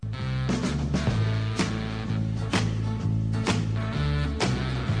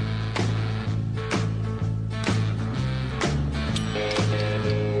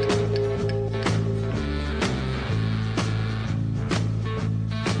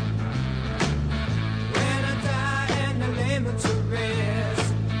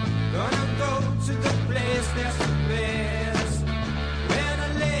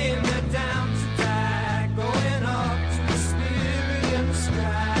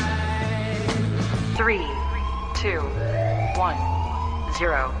3, 2, 1,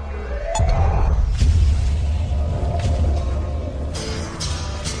 0.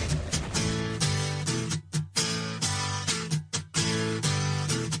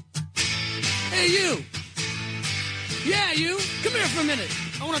 Hey, you! Yeah, you! Come here for a minute.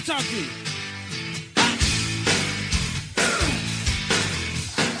 I want to talk to you.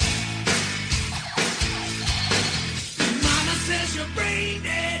 Mama says you're brain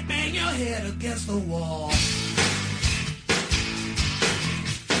dead, bang your head against the wall.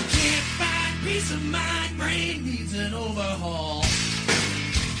 Can't find peace of mind, brain needs an overhaul.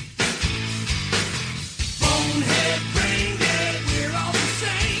 Bonehead, brain dead, we're all the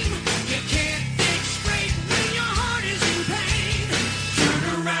same. You can't think straight when your heart is in pain. Turn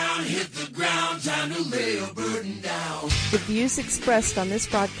around, hit the ground, time to lay your burden down. The views expressed on this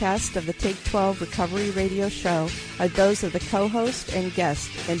broadcast of the Take 12 Recovery Radio Show are those of the co-host and guest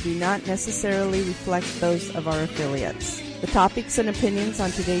and do not necessarily reflect those of our affiliates. The topics and opinions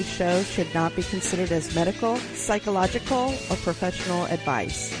on today's show should not be considered as medical, psychological, or professional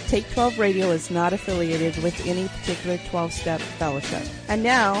advice. Take 12 Radio is not affiliated with any particular 12-step fellowship. And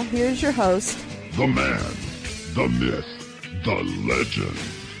now, here's your host, the man, the myth, the legend,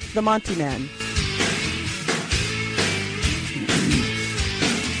 the Monty Man.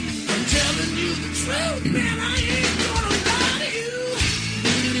 I'm telling you the truth, man, I ain't gonna lie to you.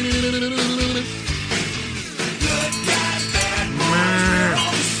 Good guys, bad boys, we're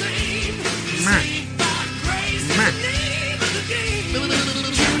all the same. Saved by grace, the name of the game.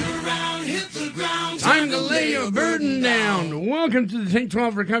 Turn around, hit the ground. Time to lay your burden down. Welcome to the Take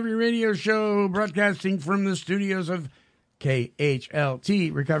 12 Recovery Radio Show, broadcasting from the studios of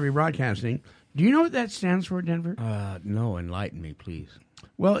KHLT Recovery Broadcasting. Do you know what that stands for, Denver? No, enlighten me, please.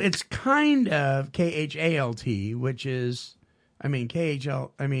 Well, it's kind of KHALT, which is,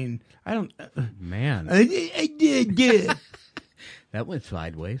 KHL, I don't... Man, I did. that went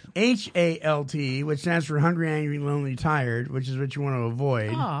sideways. HALT, which stands for Hungry, Angry, Lonely, Tired, which is what you want to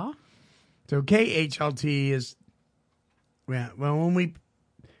avoid. Aw. So KHLT is, well, when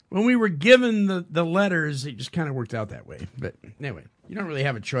we were given the letters, it just kind of worked out that way. But anyway, you don't really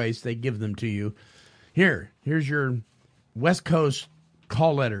have a choice. They give them to you. Here's your West Coast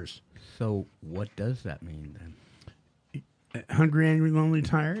call letters. So what does that mean then? Hungry, angry, lonely,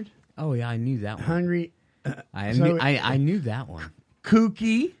 tired. Oh yeah, I knew that one. Hungry. I so knew that one.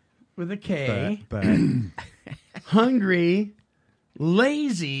 Kooky with a K. But Hungry,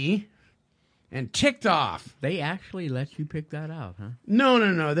 lazy, and ticked off. they actually let you pick that out, huh?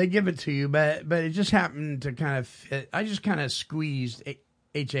 No. They give it to you, but it just happened to kind of fit. I just kind of squeezed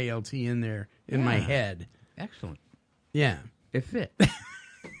HALT in there in my Yeah. head. Excellent. Yeah. It fit.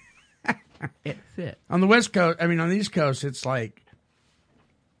 It fit. On the West Coast, on the East Coast, it's like,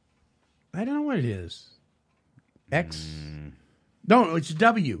 I don't know what it is. X. No, it's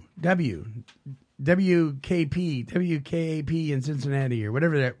W. WKP in Cincinnati or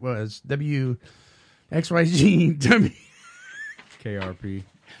whatever that was. XYZ. KRP.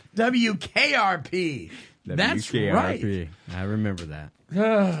 WKRP. That's WKRP. I remember that.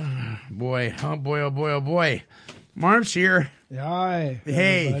 right. Boy. Oh, boy, oh, boy, oh, boy. Marv's here. Hi.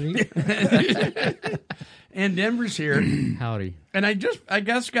 Hey. And Denver's here. Howdy. And I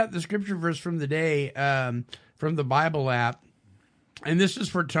guess got the scripture verse from the day from the Bible app. And this is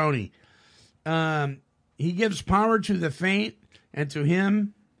for Tony. He gives power to the faint, and to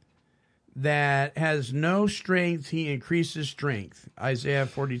him that has no strength, he increases strength. Isaiah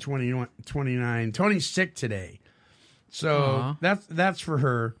 40:29. Tony's sick today. So that's for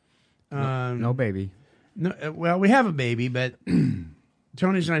her. No baby. No, well, we have a baby, but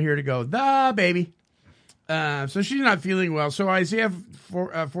Tony's not here to go, the baby. So she's not feeling well. So Isaiah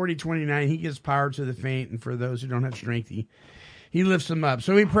 40:29, he gives power to the faint, and for those who don't have strength, he lifts them up.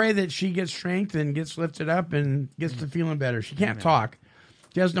 So we pray that she gets strength and gets lifted up and gets to feeling better. She can't talk.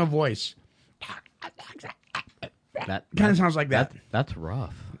 She has no voice. That Kind of sounds like that. That's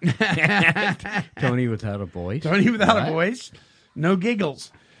rough. Tony without a voice. Tony without What? a voice. No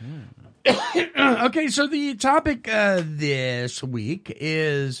giggles. Okay, so the topic this week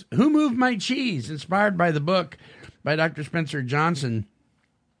is Who Moved My Cheese? Inspired by the book by Dr. Spencer Johnson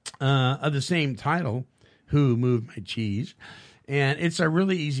of the same title, Who Moved My Cheese? And it's a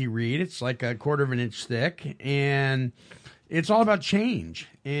really easy read. It's like a quarter of an inch thick, and it's all about change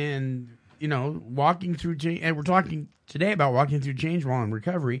and, walking through change. And we're talking today about walking through change while in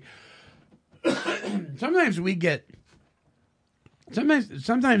recovery. Sometimes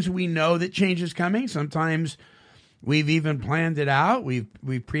we know that change is coming. Sometimes we've even planned it out. We've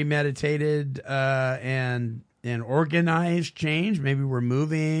premeditated and and organized change. Maybe we're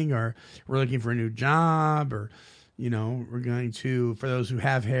moving, or we're looking for a new job, or we're going to, for those who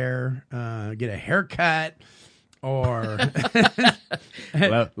have hair, get a haircut, or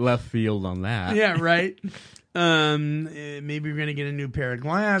left field on that. yeah, right. Maybe we're going to get a new pair of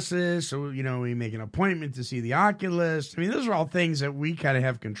glasses. So, we make an appointment to see the oculist. I mean, those are all things that we kind of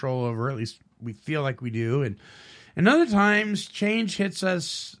have control over, at least we feel like we do. And other times change hits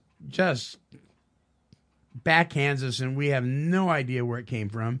us, just backhands us, and we have no idea where it came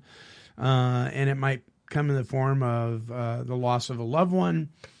from. And it might come in the form of the loss of a loved one.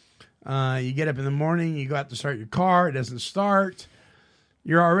 You get up in the morning, you go out to start your car, it doesn't start.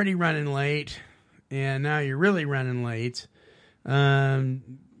 You're already running late. And now you're really running late.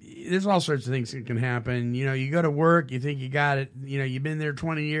 There's all sorts of things that can happen. You go to work, you think you got it. You've been there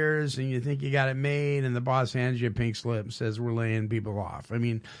 20 years, and you think you got it made, and the boss hands you a pink slip and says, we're laying people off. I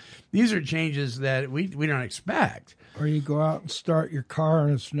mean, these are changes that we don't expect. Or you go out and start your car,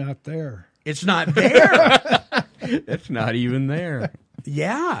 and it's not there. It's not there. It's not even there.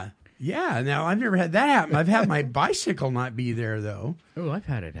 Yeah. Yeah. Now, I've never had that happen. I've had my bicycle not be there, though. Oh, I've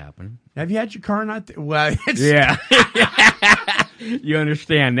had it happen. Have you had your car not there? Well, Yeah. You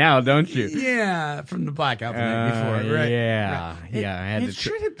understand now, don't you? Yeah, from the blackout the night before, right? Yeah. Right. Yeah. I had It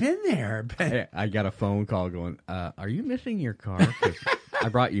should have been there. But I got a phone call going, are you missing your car? 'Cause I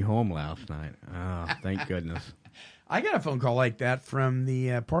brought you home last night. Oh, thank goodness. I got a phone call like that from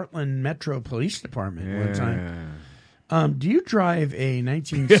the Portland Metro Police Department one time. Do you drive a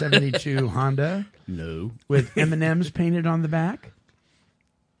 1972 Honda No. with M&Ms painted on the back?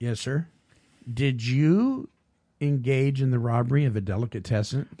 Yes, sir. Did you engage in the robbery of a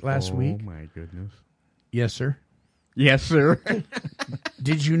delicatessen last week? Oh, my goodness. Yes, sir. Yes, sir.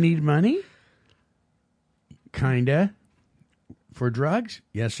 Did you need money? Kinda. For drugs?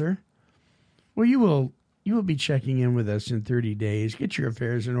 Yes, sir. Well, you will be checking in with us in 30 days. Get your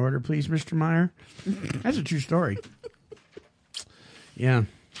affairs in order, please, Mr. Meyer. That's a true story. Yeah.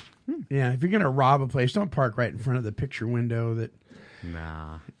 Yeah, if you're going to rob a place, don't park right in front of the picture window that...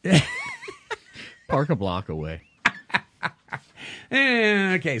 Nah. Park a block away.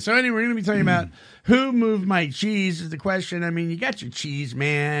 Okay, so anyway, we're going to be talking about who moved my cheese is the question. I mean, you got your cheese,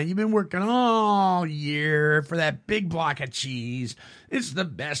 man. You've been working all year for that big block of cheese. It's the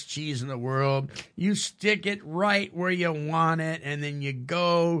best cheese in the world. You stick it right where you want it, and then you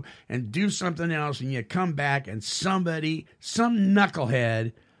go and do something else, and you come back, and some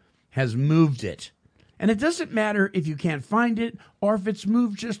knucklehead has moved it. And it doesn't matter if you can't find it or if it's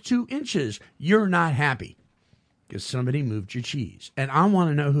moved just 2 inches. You're not happy because somebody moved your cheese. And I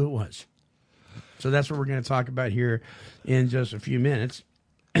want to know who it was. So that's what we're going to talk about here in just a few minutes.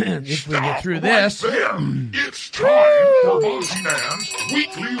 If we get through this. Right there. It's time for Bossman's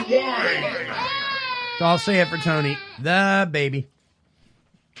Weekly Wine. So I'll say it for Tony. The baby.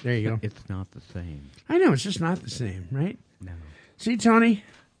 There you go. It's not the same. I know, it's just not the same, right? No. See, Tony,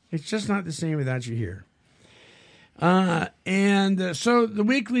 it's just not the same without you here. So the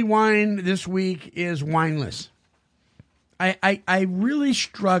weekly wine this week is wineless. I really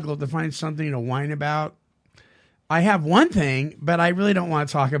struggled to find something to whine about. I have one thing, but I really don't want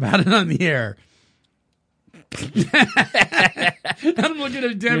to talk about it on the air. I'm looking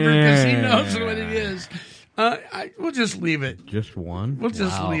at Denver because he knows what it is. We'll just leave it. Just one? We'll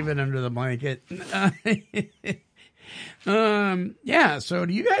just leave it under the blanket. Yeah, so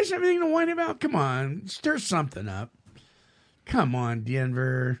do you guys have anything to whine about? Come on, stir something up. Come on,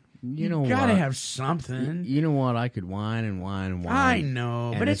 Denver. You know gotta what? have something. You know what? I could whine and whine and whine. I know,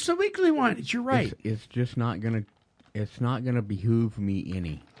 and but it's the weekly one. It's you're right. It's just not gonna. It's not gonna behoove me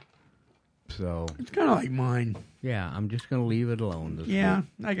any. So It's kind of like mine. yeah, I'm just gonna leave it alone. This Yeah, week.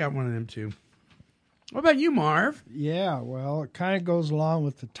 I got one of them too. What about you, Marv? Yeah, well, it kind of goes along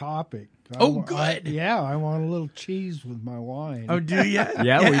with the topic. Oh, good. I want a little cheese with my wine. Oh, do you?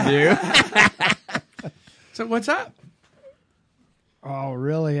 Yeah, we do. So what's up? Oh,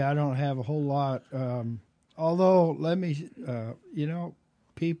 really? I don't have a whole lot. Although, let me,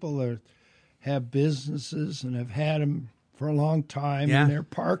 people that have businesses and have had them for a long time, Yeah. and their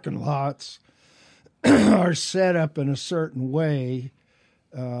parking lots are set up in a certain way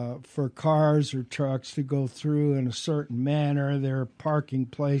for cars or trucks to go through in a certain manner. Their parking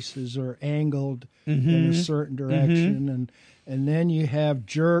places are angled in a certain direction, and then you have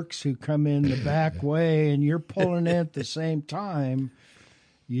jerks who come in the back way, and you're pulling in at the same time.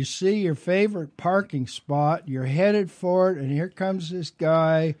 You see your favorite parking spot, you're headed for it, and here comes this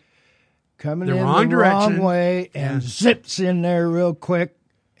guy coming The in wrong the direction. wrong way and Yeah. zips in there real quick,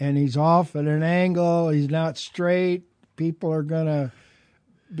 and he's off at an angle. He's not straight. People are going to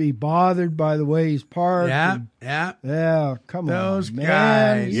be bothered by the way he's parked. Yeah, and- yeah. yeah, come Those on, man.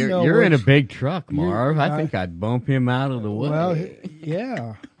 guys. You know You're in a which- big truck, Marv. I I- think I'd bump him out of the way. Well,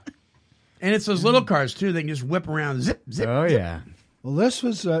 yeah. And it's those little cars too. They can just whip around, zip, zip. oh, yeah. Well, this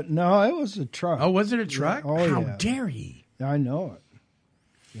was no, it was a truck. Oh, was it a truck? Oh, How yeah. dare he? I know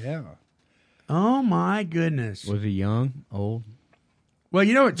it. Yeah. Oh my goodness. Was he young, old? Well,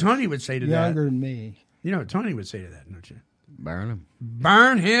 you know what Tony would say to Younger that. than me. You know what Tony would say to that, don't you? Burn him.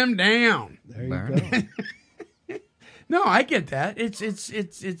 Burn him down. There you Burn go. him. No, I get that. It's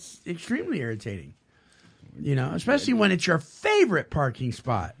extremely irritating. You know, especially when it's your favorite parking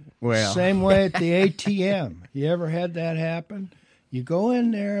spot. Well, Same way at the ATM. You ever had that happen? You go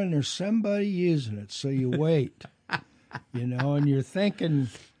in there and there's somebody using it, so you wait. You know, and you're thinking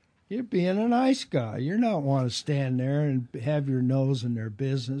you're being a nice guy. You're not want to stand there and have your nose in their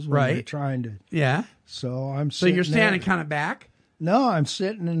business when they're Right. trying to. Yeah. So I'm. So you're sitting standing there. kind of back. No, I'm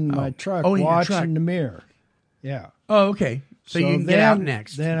sitting in my truck Oh, in your watching truck. the mirror. Yeah. Oh, okay. So you can get out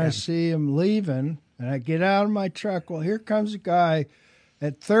next. Then I Yeah. see him leaving, and I get out of my truck. Well, here comes a guy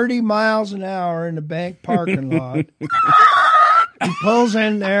at 30 miles an hour in the bank parking lot. He pulls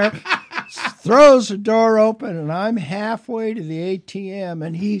in there, throws the door open, and I'm halfway to the ATM,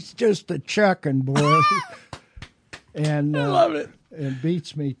 and he's just a chucking, boy. And I love it. And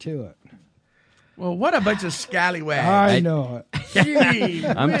beats me to it. Well, what a bunch of scallywags. I know it. Gee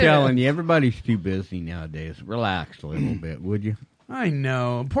I'm whiz. telling you, everybody's too busy nowadays. Relax a little bit, would you? I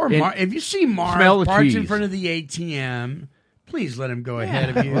know. Poor And Marv. If you see smell Marv the parked in cheese. front of the ATM, please let him go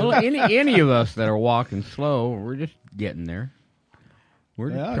ahead of you. Well, any of us that are walking slow, we're just getting there. We're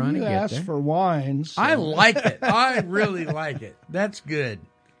just Well, trying to you get asked there. for wine. So. I like it. I really like it. That's good.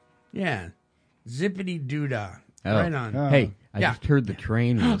 Yeah. Zippity doodah. Oh. Right on. Hey, I Yeah. just heard the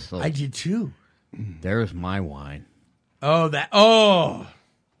train whistle. I did too. There's my wine. Oh, that. Oh.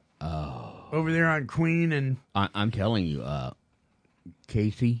 Over there on Queen and. I'm telling you,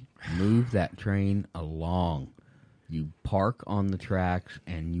 Casey, move that train along. You park on the tracks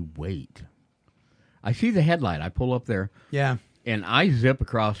and you wait. I see the headlight. I pull up there Yeah. and I zip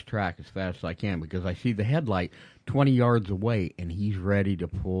across the track as fast as I can because I see the headlight 20 yards away and he's ready to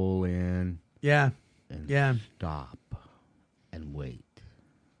pull in Yeah. and Yeah. stop and wait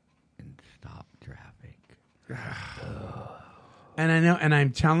and stop traffic. And I know, and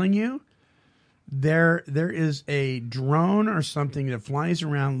I'm telling you, there is a drone or something that flies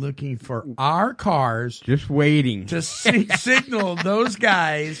around looking for our cars Just waiting. to signal those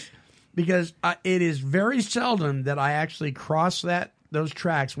guys, because it is very seldom that I actually cross those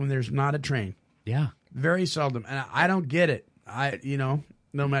tracks when there's not a train. yeah. Very seldom, and I don't get it.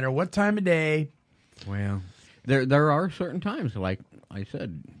 No matter what time of day. Well, there are certain times, like I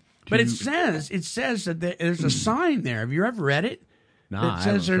said. But it to- says that there's a sign there. Have you ever read it? No, It I says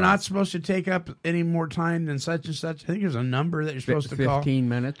haven't they're tried. not supposed to take up any more time than such and such. I think there's a number that you're supposed to call. 15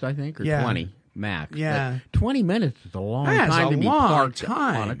 minutes, I think, or Yeah. 20 max. Yeah. But 20 minutes is a long That's time a to be long parked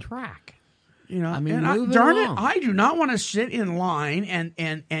time. on a track. You know, I mean, and move it darn it, along. I do not want to sit in line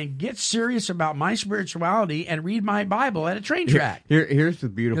and get serious about my spirituality and read my Bible at a train track. Here's the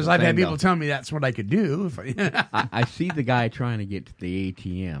beautiful Because I've had thing, people though. tell me that's what I could do. If I see the guy trying to get to the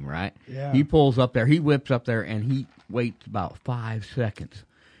ATM, right? Yeah. He pulls up there, he whips up there, and he waits about 5 seconds.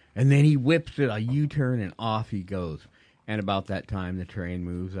 And then he whips it a U-turn, and off he goes. And about that time, the train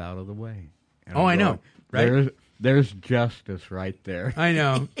moves out of the way. And Oh, I'm I know, going, right? There's justice right there. I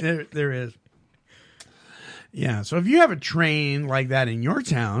know there is. Yeah, so if you have a train like that in your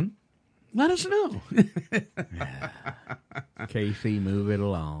town, let us know. Casey, move it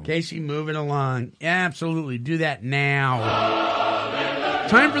along. Casey, move it along. Absolutely, do that now.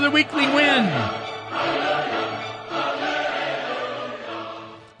 Time for the weekly win.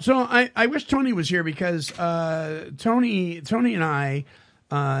 So I wish Tony was here because Tony and I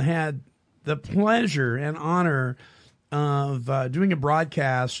had the pleasure and honor of doing a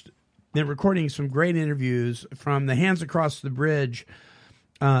broadcast and recording some great interviews from the Hands Across the Bridge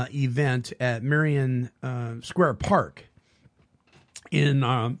event at Marion Square Park in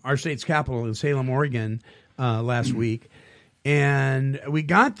our state's capital in Salem, Oregon, last week. And we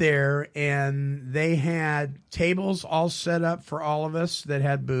got there, and they had tables all set up for all of us that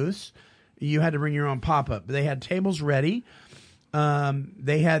had booths. You had to bring your own pop-up. But they had tables ready.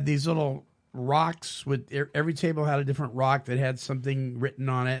 They had these little rocks with every table had a different rock that had something written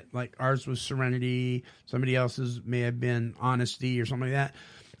on it. Like ours was Serenity. Somebody else's may have been Honesty or something like that.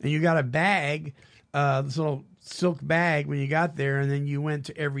 And you got a bag, this little silk bag when you got there, and then you went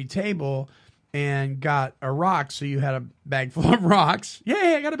to every table and got a rock, so you had a bag full of rocks.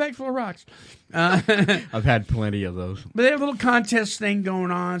 Yay, I got a bag full of rocks. I've had plenty of those. But they had a little contest thing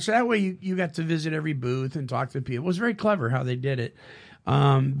going on, so that way you got to visit every booth and talk to people. It was very clever how they did it.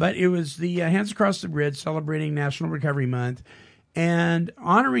 But it was the Hands Across the Bridge celebrating National Recovery Month and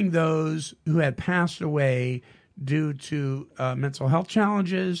honoring those who had passed away due to mental health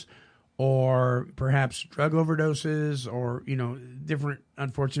challenges or perhaps drug overdoses or, different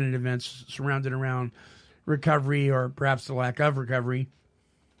unfortunate events surrounded around recovery or perhaps the lack of recovery.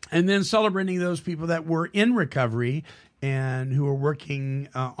 And then celebrating those people that were in recovery and who were working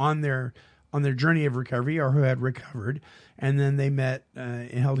on their journey of recovery or who had recovered. And then they met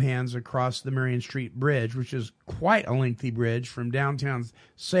and held hands across the Marion Street Bridge, which is quite a lengthy bridge from downtown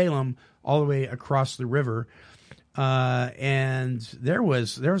Salem all the way across the river. And there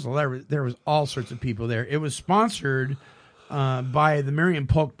was all sorts of people there. It was sponsored by the Marion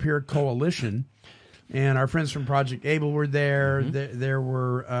Polk Pier Coalition, and our friends from Project Able were there. Mm-hmm. There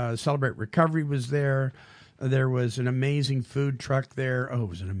were Celebrate Recovery was there. There was an amazing food truck there. Oh, it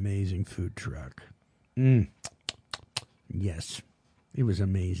was an amazing food truck. Yes, it was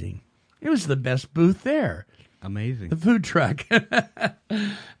amazing. It was the best booth there. Amazing. The food truck.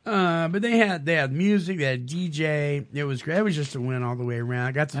 But they had music, they had DJ. It was great. It was just a win all the way around.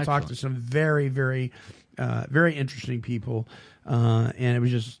 I got to talk to some very, very, very interesting people. And it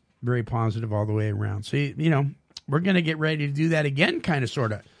was just very positive all the way around. So, we're going to get ready to do that again, kind of,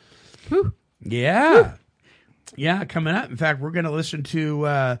 sort of. Yeah. Whew. Yeah, coming up. In fact, we're going to listen to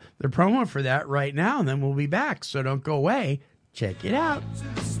the promo for that right now, and then we'll be back. So don't go away. Check it out.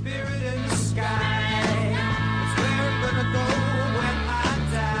 Spirit in the sky. That's where I'm gonna go when I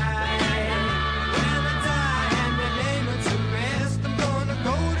die. When I die and be laid to rest, I'm gonna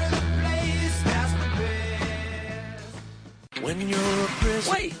go to the place that's the best. When you're a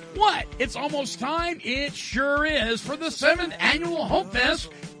prisoner. Wait, what? It's almost time? It sure is for the 7th Annual Hope Fest,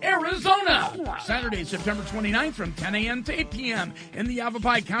 Arizona. Saturday, September 29th from 10 a.m. to 8 p.m. in the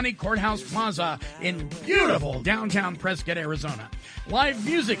Yavapai County Courthouse Plaza in beautiful downtown Prescott, Arizona. Live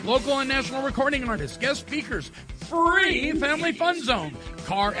music, local and national recording artists, guest speakers, free family fun zone,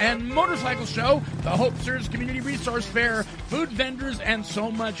 car and motorcycle show, the Hopesters Community Resource Fair, food vendors, and so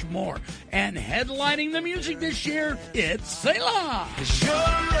much more. And headlining the music this year, it's Selah. Your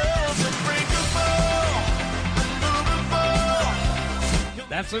love's unbreakable.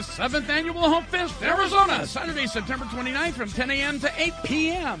 That's the 7th Annual Hope Fest, Arizona, Saturday, September 29th from 10 a.m. to 8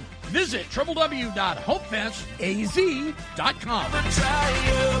 p.m. Visit www.hopefestaz.com.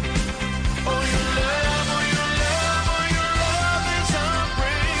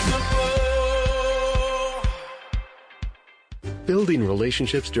 Building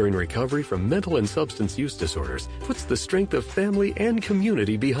relationships during recovery from mental and substance use disorders puts the strength of family and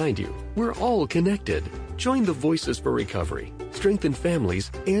community behind you. We're all connected. Join the Voices for Recovery. Strengthen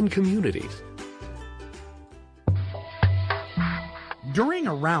families and communities. During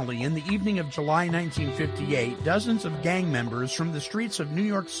a rally in the evening of July 1958, dozens of gang members from the streets of New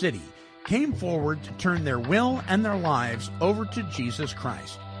York City came forward to turn their will and their lives over to Jesus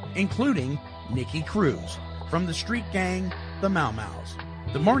Christ, including Nicky Cruz from the street gang, the Mau Mau's.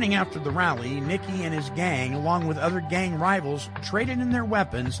 The morning after the rally, Nicky and his gang, along with other gang rivals, traded in their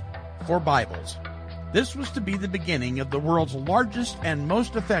weapons for Bibles. This was to be the beginning of the world's largest and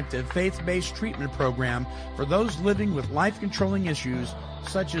most effective faith-based treatment program for those living with life-controlling issues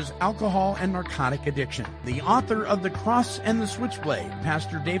such as alcohol and narcotic addiction. The author of The Cross and the Switchblade,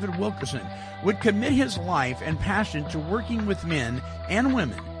 Pastor David Wilkerson, would commit his life and passion to working with men and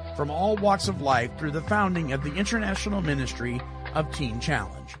women from all walks of life through the founding of the International Ministry of Teen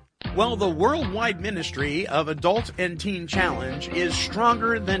Challenge. Well, the worldwide ministry of Adult and Teen Challenge is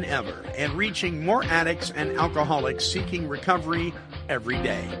stronger than ever and reaching more addicts and alcoholics seeking recovery every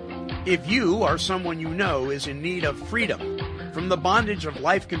day. If you or someone you know is in need of freedom from the bondage of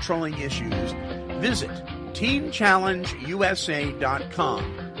life-controlling issues, visit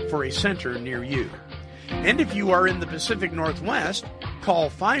teenchallengeusa.com for a center near you. And if you are in the Pacific Northwest, call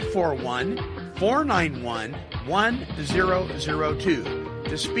 541-491-1002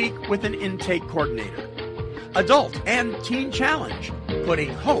 to speak with an intake coordinator. Adult and Teen Challenge,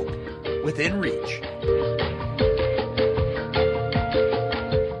 putting hope within reach.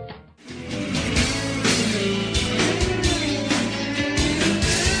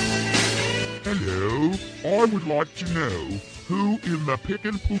 Hello, I would like to know who in the Pick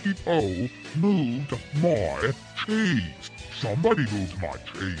and Pookie Poll moved my cheese. Somebody moved my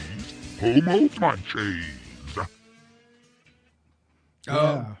cheese. Who moved my cheese?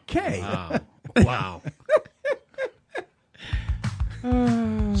 Okay. Wow.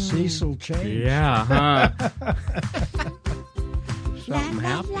 Cecil changed. Yeah, huh? Something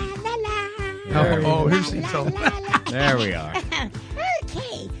happened. Oh, here's Cecil. There we are.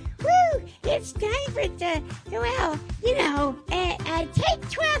 Okay, woo! It's time for the Take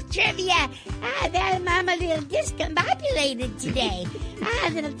 12 trivia. I'm a little discombobulated today.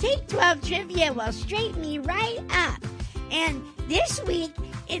 The Take 12 trivia will straighten me right up. And this week,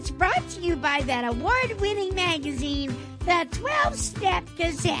 it's brought to you by that award-winning magazine, the 12-Step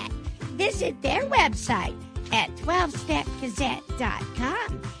Gazette. Visit their website at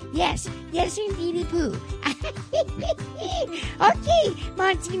 12stepgazette.com. Yes, indeedy poo. Okay,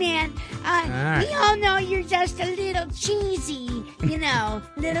 Monty Man. right. We all know you're just a little cheesy,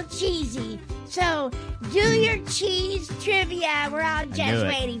 little cheesy. So, do your cheese trivia. We're all just knew it.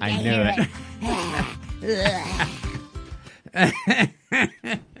 waiting to I knew hear it.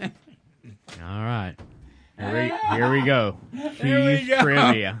 All right. Here we go. Here we Cheese go.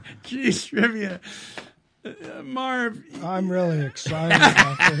 trivia. Cheese trivia. Marv. I'm really excited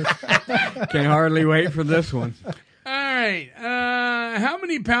about this. Can hardly wait for this one. All right. How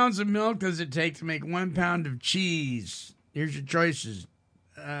many pounds of milk does it take to make 1 pound of cheese? Here's your choices.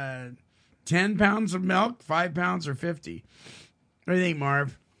 10 pounds of milk, 5 pounds, or 50. What do you think,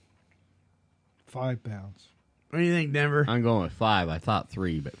 Marv? 5 pounds. What do you think, Denver? I'm going with 5. I thought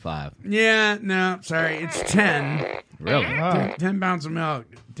 3, but 5. Yeah, no, sorry. It's 10. Really? Wow. 10 pounds of milk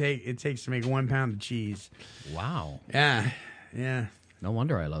it takes to make 1 pound of cheese. Wow. Yeah. No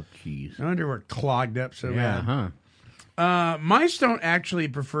wonder I love cheese. No wonder we're clogged up so bad. huh? Mice don't actually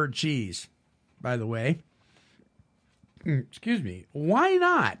prefer cheese, by the way. Excuse me. Why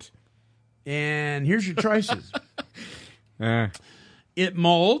not? And here's your choices. It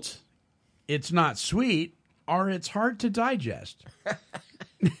molds, it's not sweet, or it's hard to digest.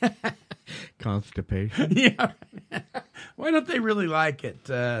 Constipation. Yeah. Why don't they really like it?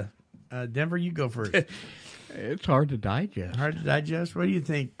 Denver, you go first. It's hard to digest. Hard to digest? What do you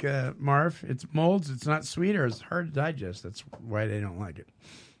think, Marv? It's molds, it's not sweet, or it's hard to digest. That's why they don't like it.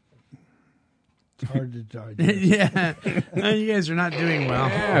 It's hard to digest. Yeah. No, you guys are not doing well.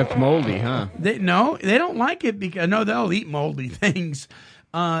 Yeah, it's moldy, huh? They don't like it because they'll eat moldy things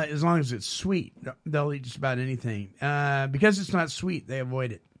as long as it's sweet. They'll eat just about anything. Because it's not sweet, they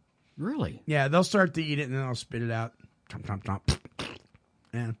avoid it. Really? Yeah, they'll start to eat it and then they'll spit it out. Chomp, chomp, chomp.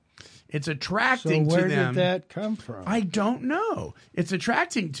 Yeah. It's So attracting where to them. did that come from? I don't know. It's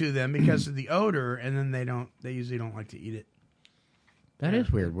attracting to them because of the odor, and then they usually don't like to eat it. That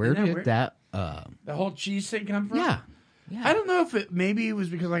is weird. Where Isn't that did weird? that? The whole cheese thing come from? Yeah. I don't know if maybe it was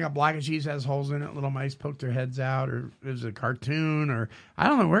because like a block of cheese has holes in it, little mice poke their heads out, or it was a cartoon, or I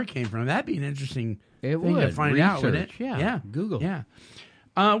don't know where it came from. That'd be an interesting It thing to would. find out, wouldn't it? Research, yeah. Google. Yeah.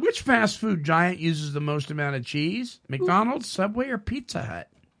 Which fast food giant uses the most amount of cheese? McDonald's, Subway, or Pizza Hut?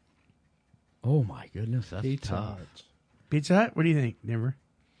 Oh my goodness, that's Pizza tough. Hut. Pizza Hut? What do you think, Denver?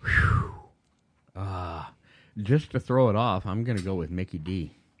 Just to throw it off, I'm going to go with Mickey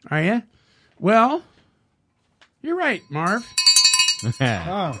D. Are you? Well, you're right, Marv.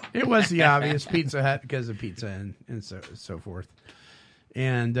 Oh, It was the obvious Pizza Hut because of pizza and so forth.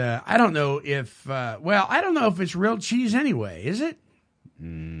 And I don't know if it's real cheese anyway. Is it?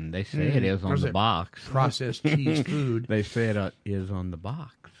 They say it is on Or is the it box. Processed cheese food. They say it is on the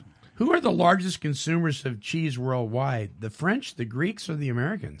box. Who are the largest consumers of cheese worldwide? The French, the Greeks, or the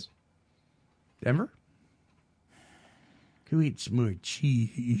Americans? Denver? Who eats more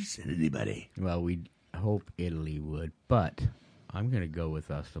cheese than anybody? Well, we hope Italy would, but I'm going to go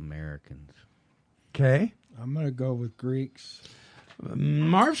with us Americans. Okay. I'm going to go with Greeks.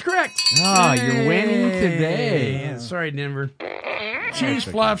 Marv's correct. Oh, you're winning today. Yeah, sorry, Denver. Cheese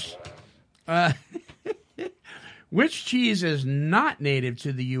fluffs. Which cheese is not native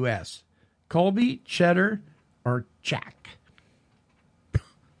to the U.S.? Colby, cheddar, or Jack?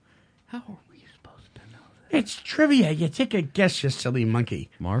 How are we supposed to know that? It's trivia. You take a guess, you silly monkey.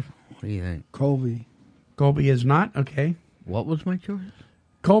 Marv, what do you think? Colby. Colby is not? Okay. What was my choice?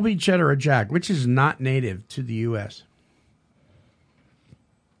 Colby, cheddar, or Jack? Which is not native to the U.S.?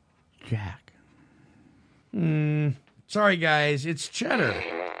 Jack. Sorry, guys. It's cheddar.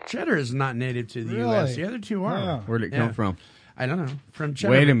 Cheddar is not native to the U.S. Really? The other two are. Yeah. Where'd it Yeah. come from? I don't know. From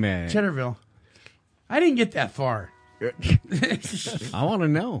Cheddar. Wait a minute. Cheddarville. I didn't get that far. I want to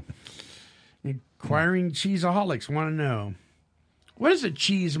know. Inquiring cheeseaholics want to know. What is a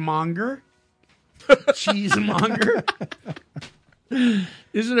cheesemonger? Cheesemonger?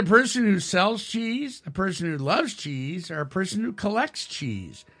 Is it a person who sells cheese, a person who loves cheese, or a person who collects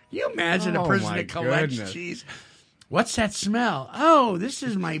cheese? Can you imagine a Oh, person my that collects goodness. cheese? What's that smell? Oh, this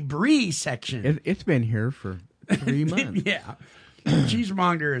is my brie section. It's been here for 3 months. Yeah.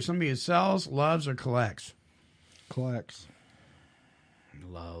 cheesemonger is somebody who sells, loves, or collects. Collects.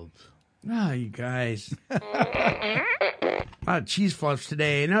 Loves. Oh, you guys. A lot of cheese fluffs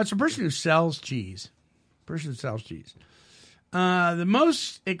today. No, it's a person who sells cheese. The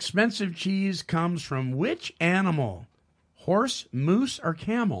most expensive cheese comes from which animal? Horse, moose, or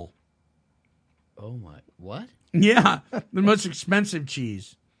camel? Oh, my. What? Yeah, the most expensive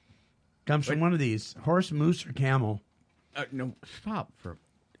cheese comes from one of these. Horse, moose, or camel? No, stop.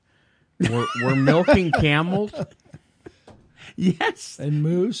 We're milking camels? Yes. And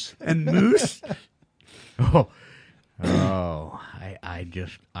moose. And moose? Oh,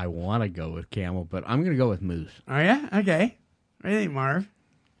 I want to go with camel, but I'm going to go with moose. Oh, yeah? Okay. What do you think, Marv?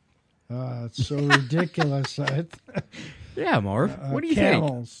 It's so ridiculous. Yeah, Marv. What do you think?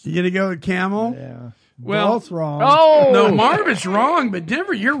 Camels. You going to go with camel? Yeah. Well, both wrong. Oh! No, Marv is wrong, but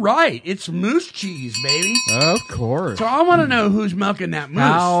Denver, you're right. It's moose cheese, baby. Of course. So I want to know who's milking that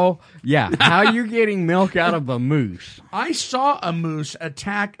moose. How you're getting milk out of a moose? I saw a moose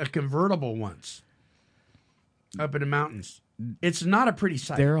attack a convertible once up in the mountains. It's not a pretty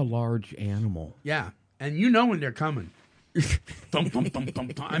sight. They're a large animal. Yeah, and you know when they're coming. Thump, thump, thump,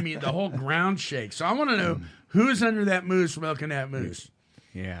 thump, thump. I mean, the whole ground shakes. So I want to know who's under that moose milking that moose.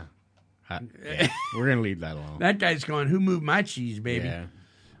 Yeah. We're going to leave that alone. That guy's going, who moved my cheese, baby?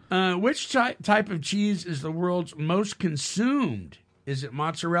 Yeah. Which type of cheese is the world's most consumed? Is it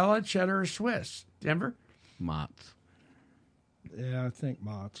mozzarella, cheddar, or Swiss? Denver? Motts. Yeah, I think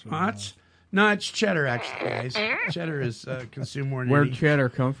Mott's. Motts? No, it's cheddar, actually, guys. Cheddar is consumed more than Where'd any. cheddar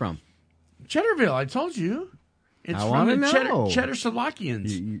come from? Cheddarville, I told you. It's I from wanna the know. Cheddar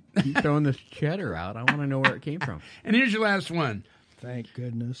Slovakians. You keep throwing this cheddar out. I want to know where it came from. And here's your last one. Thank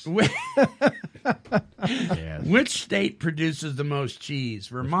goodness. Yes. Which state produces the most cheese?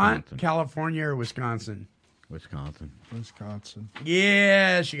 Vermont, Wisconsin. California, or Wisconsin? Wisconsin. Wisconsin.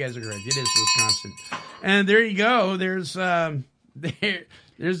 Yes, you guys are correct. It is Wisconsin. And there you go. There's the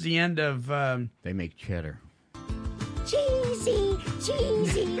end of. They make cheddar. Cheesy,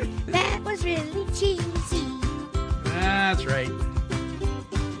 cheesy. That was really cheesy. That's right.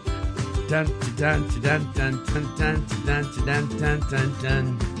 Dun dun dun dun dun dun dun dun dun dun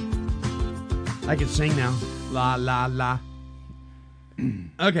dun. I can sing now. La la la.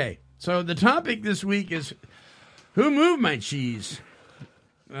 Okay, so the topic this week is who moved my cheese?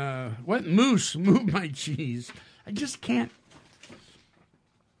 What moose moved my cheese? I just can't.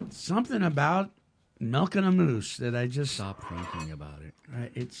 Something about milking a moose that I just Stop thinking about it.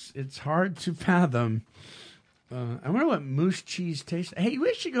 It's hard to fathom. I wonder what moose cheese tastes. Hey,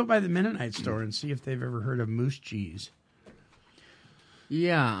 we should go by the Mennonite store and see if they've ever heard of moose cheese.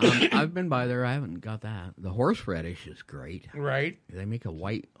 Yeah, I've been by there. I haven't got that. The horseradish is great. Right. They make a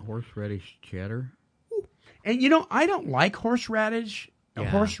white horseradish cheddar. And I don't like horseradish,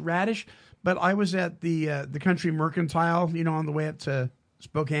 but I was at the Country Mercantile, on the way up to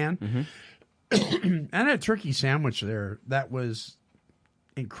Spokane. And I had a turkey sandwich there that was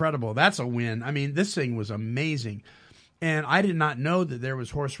incredible. That's a win. I mean, this thing was amazing. And I did not know that there was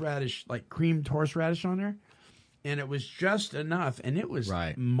horseradish, like creamed horseradish on there. And it was just enough. And it was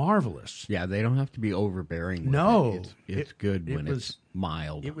marvelous. Yeah, they don't have to be overbearing with No. it. It's good when it's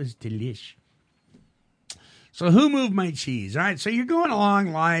mild. It was delish. So who moved my cheese? All right, so you're going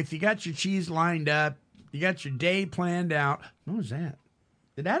along life. You got your cheese lined up. You got your day planned out. What was that?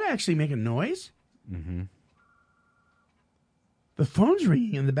 Did that actually make a noise? Mm-hmm. The phone's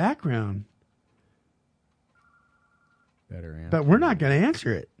ringing in the background. Better answer. But we're not going to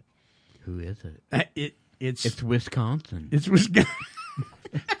answer it. Who is it? It's Wisconsin. It's Wisconsin.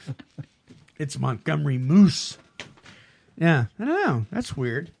 It's Montgomery Moose. Yeah, I don't know. That's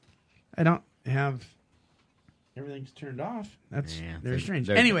weird. I don't have everything's turned off. That's very strange.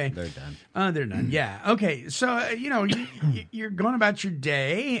 Anyway, they're done. They're done. Yeah. Okay. So you're going about your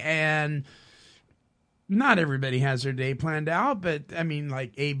day, and not everybody has their day planned out. But I mean,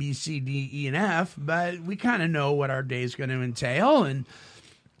 like A, B, C, D, E, and F. But we kind of know what our day is going to entail, and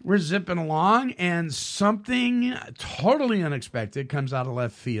we're zipping along, and something totally unexpected comes out of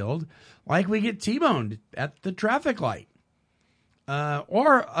left field, like we get T-boned at the traffic light,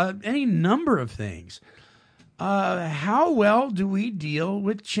 or any number of things. How well do we deal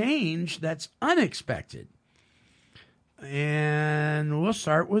with change that's unexpected? And we'll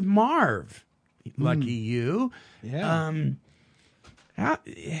start with Marv. Lucky you. Yeah.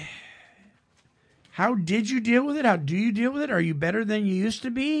 How did you deal with it? How do you deal with it? Are you better than you used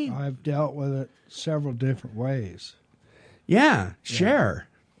to be? I've dealt with it several different ways. Yeah, share.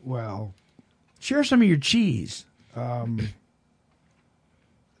 Well, share some of your cheese. The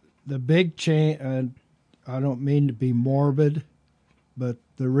big change, I don't mean to be morbid, But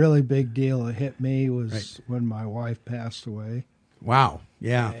the really big deal that hit me was when my wife passed away. Wow.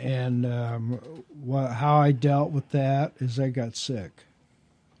 Yeah. And how I dealt with that is I got sick.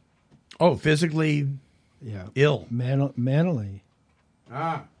 Oh, physically ill. Mentally.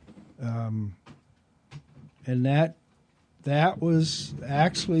 Ah. And that was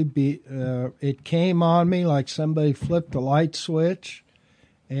actually it came on me like somebody flipped a light switch,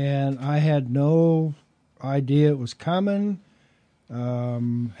 and I had no idea it was coming.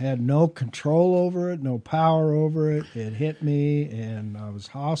 Had no control over it, no power over it. It hit me, and I was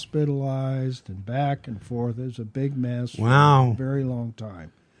hospitalized and back and forth. It was a big mess for a very long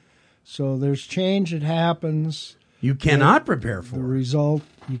time. So there's change that happens. You cannot prepare for the result.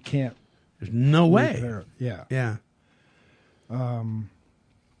 You can't. There's no way. Prepare. Yeah. Yeah. And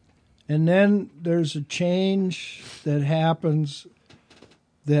then there's a change that happens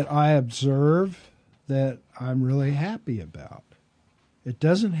that I observe that I'm really happy about. It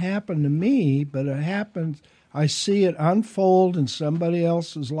doesn't happen to me, but it happens. I see it unfold in somebody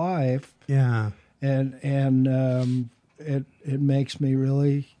else's life. Yeah. And it makes me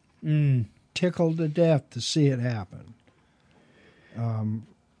really tickled to death to see it happen.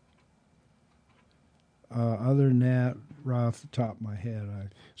 Other than that, right off the top of my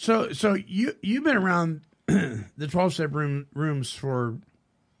head, So you've been around the 12-step rooms for,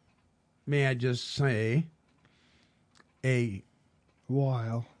 may I just say, a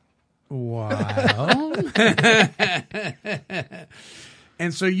while.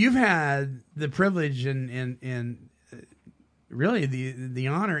 And so you've had the privilege and really the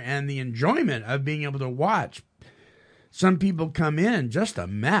honor and the enjoyment of being able to watch some people come in just a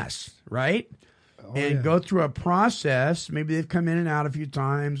mess, right? Go through a process. Maybe they've come in and out a few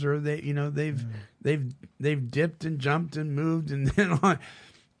times, or they've dipped and jumped and moved and then on.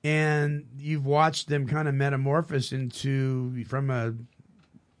 And you've watched them kind of metamorphose from a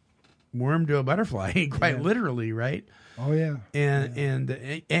worm to a butterfly, quite literally, right? Oh yeah.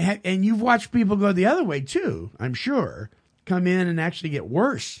 And you've watched people go the other way too, I'm sure. Come in and actually get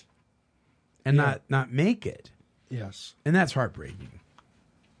worse and not make it. Yes. And that's heartbreaking.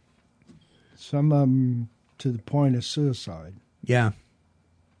 Some of them to the point of suicide. Yeah.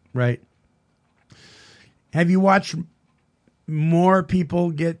 Right. Have you watched more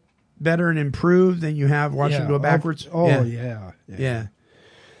people get better and improve than you have watched them go backwards? Yeah.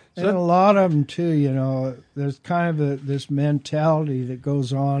 And a lot of them too, there's kind of this mentality that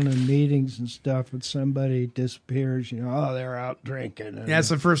goes on in meetings and stuff when somebody disappears, they're out drinking. And, that's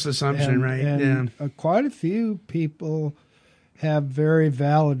the first assumption, right? And quite a few people have very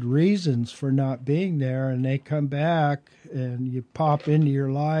valid reasons for not being there, and they come back and you pop into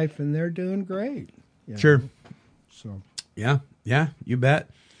your life and they're doing great. Sure. So. Yeah, you bet.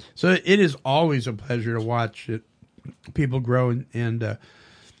 So it is always a pleasure to watch people grow, and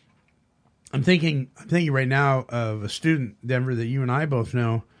I'm thinking right now of a student, Denver, that you and I both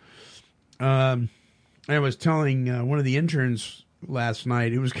know. I was telling one of the interns last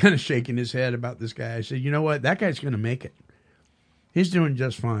night, who was kind of shaking his head about this guy. I said, you know what? That guy's going to make it. He's doing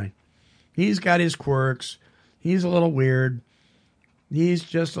just fine. He's got his quirks. He's a little weird. He's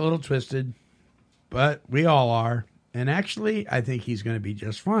just a little twisted, but we all are. And actually, I think he's going to be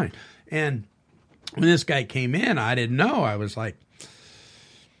just fine. And when this guy came in, I didn't know. I was like,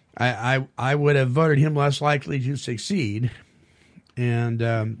 I would have voted him less likely to succeed.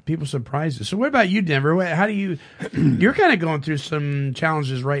 And people surprised us. So what about you, Denver? How do you're kind of going through some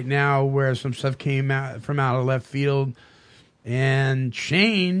challenges right now where some stuff came out from out of left field, and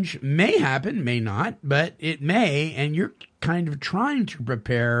change may happen, may not, but it may, and you're kind of trying to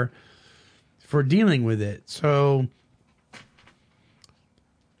prepare for dealing with it. So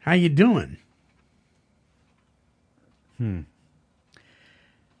how you doing?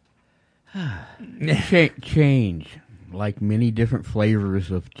 Change, like many different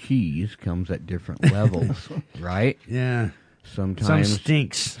flavors of cheese, comes at different levels, right? Yeah. Sometimes some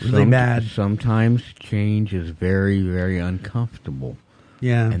stinks really bad. Sometimes change is very, very uncomfortable.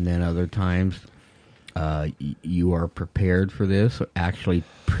 Yeah. And then other times you are prepared for this, actually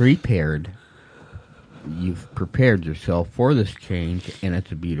prepared. You've prepared yourself for this change, and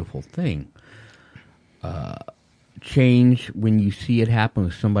it's a beautiful thing. Change, when you see it happen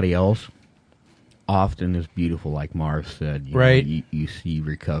with somebody else, often is beautiful, like Marv said. Right. You see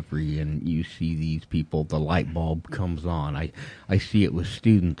recovery, and you see these people, the light bulb comes on. I see it with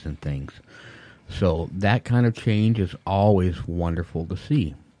students and things. So that kind of change is always wonderful to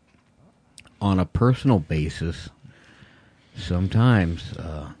see. On a personal basis, sometimes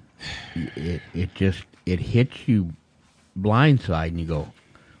it hits you blindside, and you go,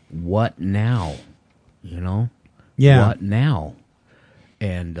 what now? Yeah. What now?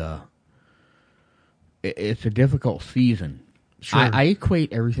 and it's a difficult season. Sure. I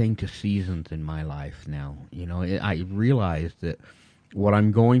equate everything to seasons in my life now. You know, I realize that what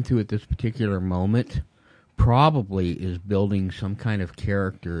I'm going through at this particular moment probably is building some kind of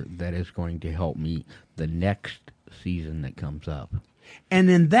character that is going to help me the next season that comes up. And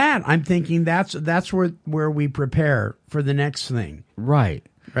in that, I'm thinking that's where we prepare for the next thing. Right.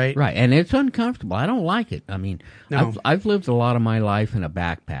 Right. Right. And it's uncomfortable. I don't like it. I mean, No. I've lived a lot of my life in a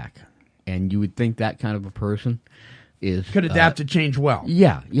backpack, and you would think that kind of a person could adapt to change well.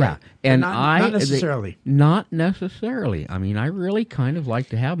 Yeah, yeah. Right. And Not necessarily. Not necessarily. I mean, I really kind of like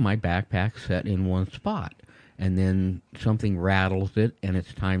to have my backpack set in one spot, and then something rattles it, and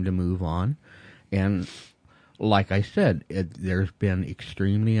it's time to move on. And like I said, there's been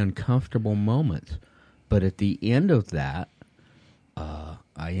extremely uncomfortable moments, but at the end of that,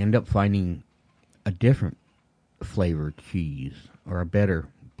 I end up finding a different flavored cheese or a better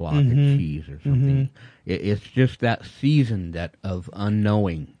block of cheese or something. It's just that season of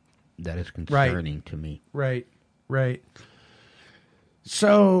unknowing that is concerning to me. Right, right.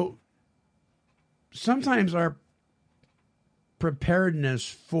 So sometimes our preparedness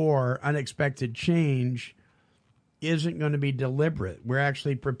for unexpected change isn't going to be deliberate. We're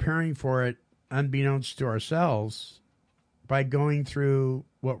actually preparing for it unbeknownst to ourselves by going through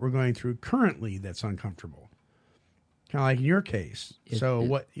what we're going through currently that's uncomfortable. Kind of like in your case.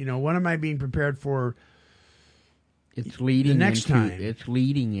 What am I being prepared for? It's leading the next time. It's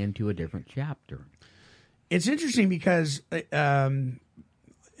leading into a different chapter. It's interesting because, and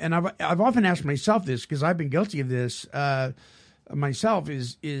I've often asked myself this because I've been guilty of this myself.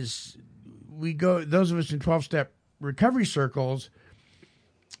 Is we go, those of us in 12-step recovery circles.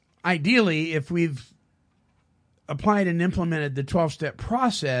 Ideally, if we've applied and implemented the 12-step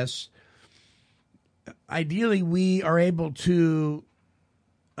process, ideally we are able to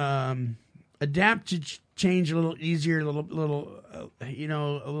adapt to change a little easier, a little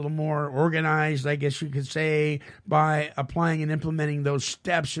more organized, I guess you could say, by applying and implementing those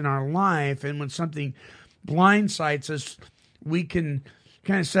steps in our life. And when something blindsides us, we can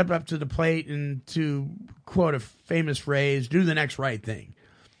kind of step up to the plate and, to quote a famous phrase, do the next right thing.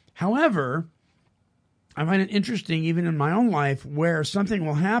 However, I find it interesting, even in my own life, where something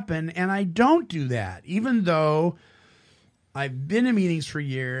will happen and I don't do that, even though I've been in meetings for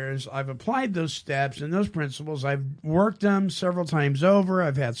years. I've applied those steps and those principles. I've worked them several times over.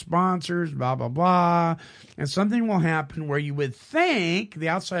 I've had sponsors, blah, blah, blah. And something will happen where you would think, the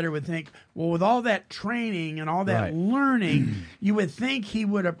outsider would think, well, with all that training and all that learning, you would think he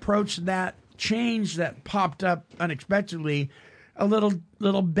would approach that change that popped up unexpectedly a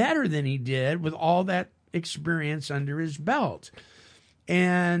little better than he did with all that experience under his belt.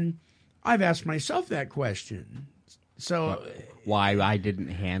 And I've asked myself that question. So why I didn't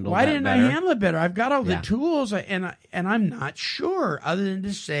handle why that didn't better? I handle it better? I've got all the tools, and I'm not sure, other than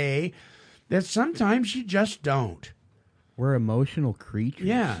to say that sometimes you just don't. We're emotional creatures.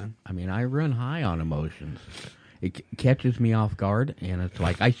 Yeah. I mean, I run high on emotions. It catches me off guard, and it's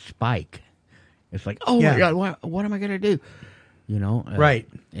like I spike. It's like, oh my God, what am I going to do? You know? Right.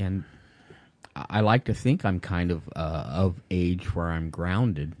 And I like to think I'm kind of age where I'm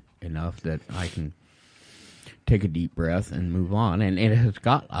grounded enough that I can take a deep breath and move on. And it has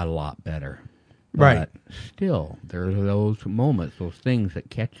got a lot better. Right. But still, there are those moments, those things that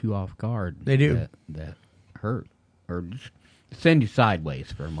catch you off guard. They do. That hurt or just send you sideways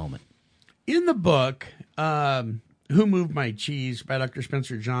for a moment. In the book, Who Moved My Cheese by Dr.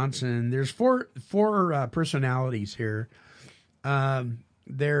 Spencer Johnson, there's four personalities here.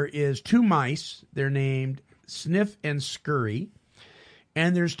 There is two mice. They're named Sniff and Scurry.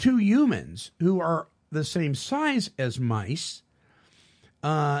 And there's two humans who are the same size as mice.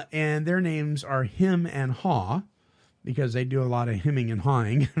 And their names are Him and Haw, because they do a lot of hemming and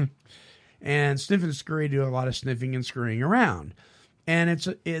hawing. And Sniff and Scurry do a lot of sniffing and scurrying around. And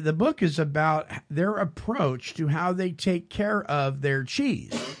the book is about their approach to how they take care of their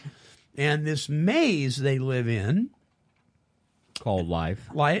cheese. And this maze they live in, called life,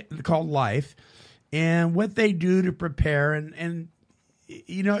 and what they do to prepare. And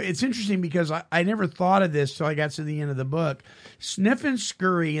you know, it's interesting because I never thought of this till I got to the end of the book. Sniff and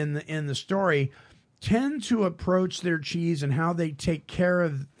Scurry in the story tend to approach their cheese and how they take care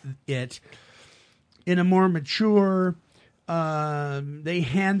of it in a more mature. They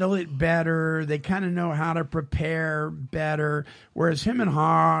handle it better. They kind of know how to prepare better. Whereas Him and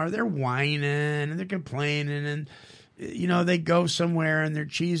Haw, they're whining and they're complaining, and they go somewhere and their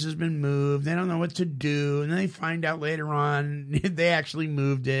cheese has been moved. They don't know what to do. And then they find out later on they actually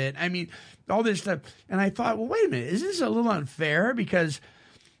moved it. I mean, all this stuff. And I thought, well, wait a minute. Is this a little unfair? Because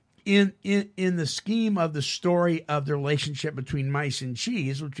in the scheme of the story of the relationship between mice and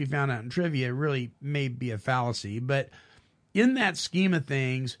cheese, which we found out in trivia really may be a fallacy, but in that scheme of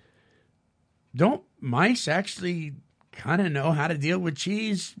things, don't mice actually kind of know how to deal with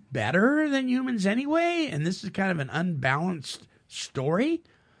cheese better than humans anyway? And this is kind of an unbalanced story,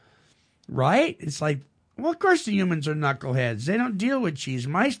 right? It's like, well, of course the humans are knuckleheads. They don't deal with cheese.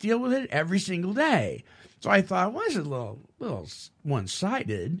 Mice deal with it every single day. So I thought, well, it's a little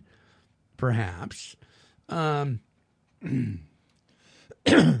one-sided, perhaps. But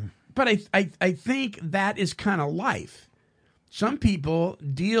I think that is kind of life. Some people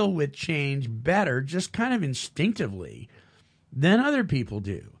deal with change better, just kind of instinctively, than other people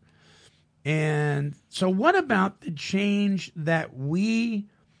do. And so what about the change that we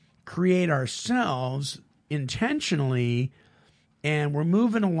create ourselves intentionally, and we're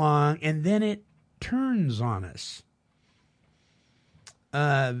moving along, and then it turns on us?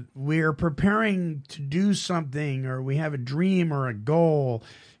 We're preparing to do something, or we have a dream or a goal,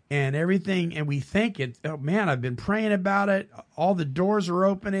 and everything, and we think it, oh man, I've been praying about it. All the doors are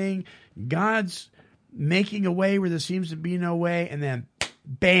opening. God's making a way where there seems to be no way. And then,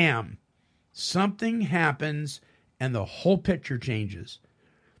 bam, something happens and the whole picture changes.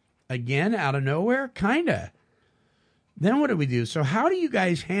 Again, out of nowhere? Kinda. Then what do we do? So how do you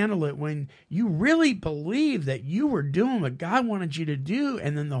guys handle it when you really believe that you were doing what God wanted you to do,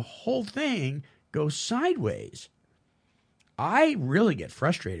 and then the whole thing goes sideways? I really get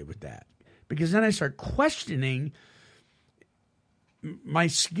frustrated with that, because then I start questioning my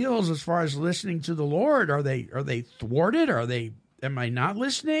skills as far as listening to the Lord. Are they thwarted? Am I not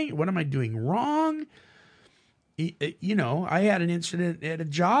listening? What am I doing wrong? I had an incident at a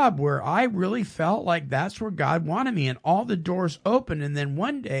job where I really felt like that's where God wanted me, and all the doors opened, and then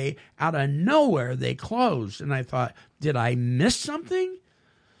one day out of nowhere they closed, and I thought, did I miss something?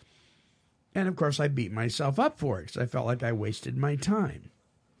 And, of course, I beat myself up for it because I felt like I wasted my time.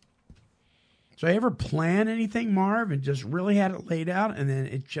 So you ever plan anything, Marv, and just really had it laid out, and then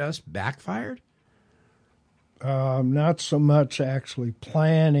it just backfired? Not so much actually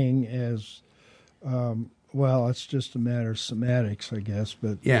planning as, well, it's just a matter of semantics, I guess,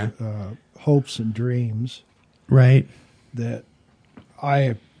 but yeah. Hopes and dreams. Right. That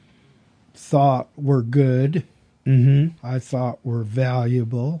I thought were good. Mm-hmm. I thought were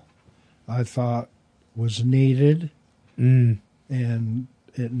valuable. I thought was needed, and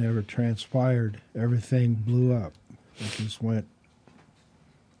it never transpired. Everything blew up. It just went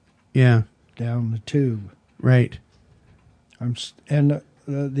down the tube. Right. And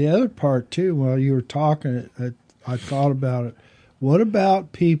the other part, too, while you were talking, I thought about it. What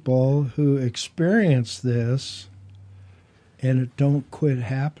about people who experience this and it don't quit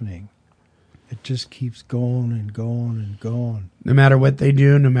happening? It just keeps going and going and going. No matter what they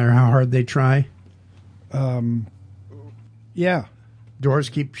do, no matter how hard they try? Yeah. Doors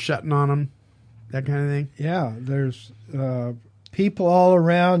keep shutting on them, that kind of thing? Yeah, there's people all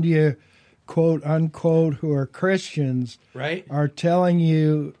around you, quote, unquote, who are Christians, right, are telling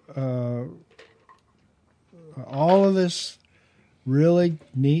you all of this really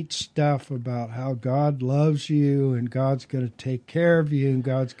neat stuff about how God loves you and God's going to take care of you and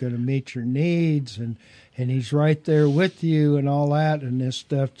God's going to meet your needs and He's right there with you and all that, and this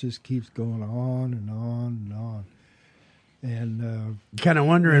stuff just keeps going on and on and on. And kind of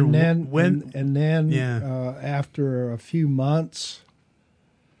wondering then after a few months,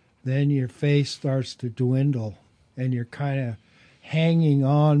 then your faith starts to dwindle and you're kind of hanging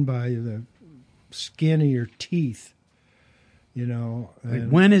on by the skin of your teeth. Like,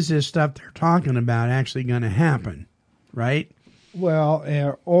 when is this stuff they're talking about actually going to happen, right? Well,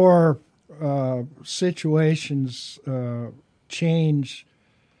 or situations change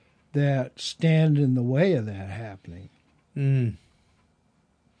that stand in the way of that happening.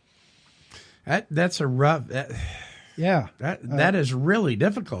 That's a rough. Yeah, that is really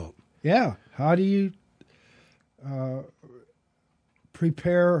difficult. Yeah, how do you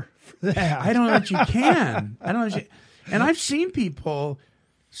prepare for that? I don't know that you can. And I've seen people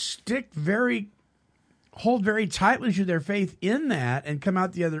hold very tightly to their faith in that and come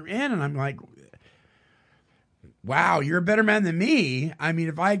out the other end, and I'm like, wow, you're a better man than me. I mean,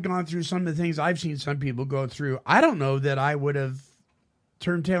 if I had gone through some of the things I've seen some people go through, I don't know that I would have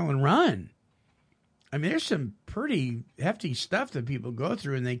turned tail and run. I mean, there's some pretty hefty stuff that people go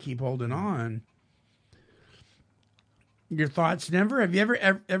through and they keep holding on. Your thoughts, Denver? Have you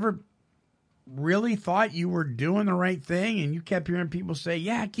ever really thought you were doing the right thing, and you kept hearing people say,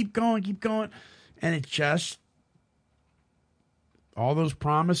 yeah, keep going, and it just, all those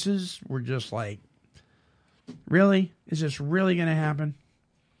promises were just like, really? Is this really going to happen?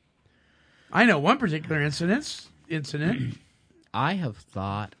 I know one particular incident. I have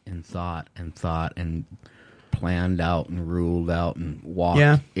thought and planned out and ruled out and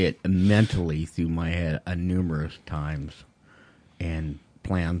walked it mentally through my head numerous times, and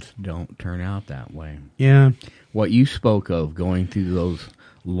plans don't turn out that way. Yeah. What you spoke of, going through those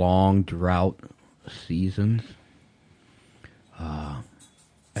long drought seasons,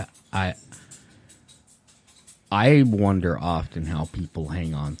 I wonder often how people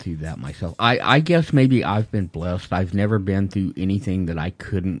hang on through that myself. I guess maybe I've been blessed. I've never been through anything that I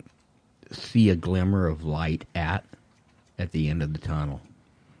couldn't see a glimmer of light at the end of the tunnel.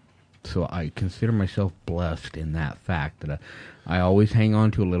 So I consider myself blessed in that fact that I always hang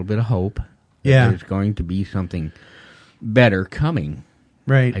on to a little bit of hope. Yeah. There's going to be something better coming.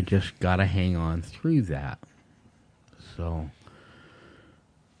 Right. I just got to hang on through that. So,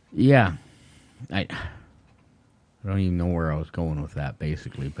 yeah. I don't even know where I was going with that,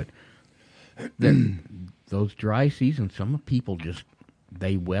 basically. But those dry seasons, some people just,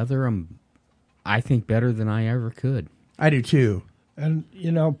 they weather them, I think, better than I ever could. I do, too. And,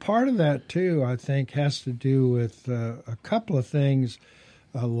 part of that, too, I think, has to do with a couple of things.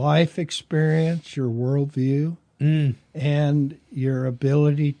 Life experience, your worldview, and your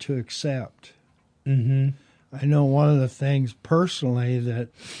ability to accept. Mm-hmm. I know one of the things personally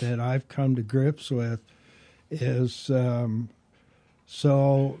that I've come to grips with is,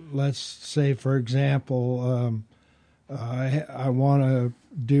 so let's say, for example, I want to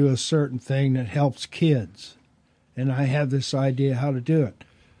do a certain thing that helps kids, and I have this idea how to do it.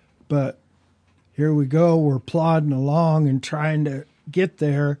 But here we go, we're plodding along and trying to get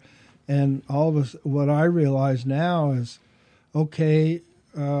there, and what I realize now is, okay,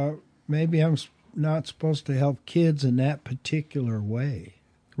 maybe I'm not supposed to help kids in that particular way.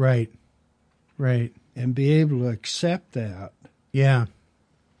 Right. And be able to accept that. Yeah.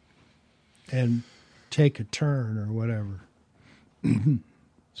 And take a turn or whatever.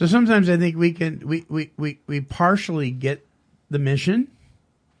 So sometimes I think we partially get the mission,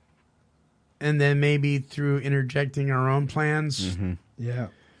 and then maybe through interjecting our own plans, Yeah.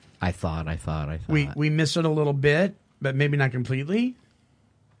 I thought. we miss it a little bit, but maybe not completely.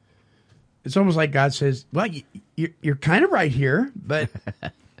 It's almost like God says, well, you're kind of right here, but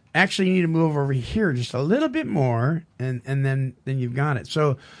actually you need to move over here just a little bit more, and then you've got it.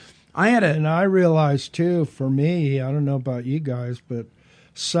 So And I realized, too, for me, I don't know about you guys, but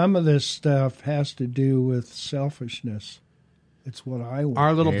some of this stuff has to do with selfishness. It's what I want.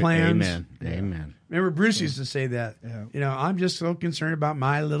 our little plans. Amen. Remember, Bruce used to say that. Yeah. I'm just so concerned about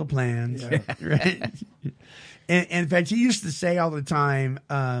my little plans. Yeah. Right? And in fact, he used to say all the time,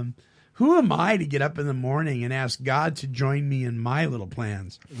 who am I to get up in the morning and ask God to join me in my little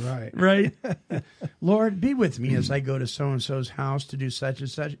plans? Right. Right? Lord, be with me as I go to so-and-so's house to do such and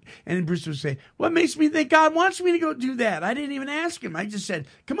such. And Bruce would say, what makes me think God wants me to go do that? I didn't even ask him. I just said,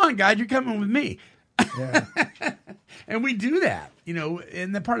 come on, God, you're coming with me. Yeah. And we do that,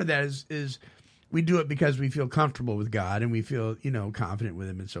 and the part of that is we do it because we feel comfortable with God and we feel, confident with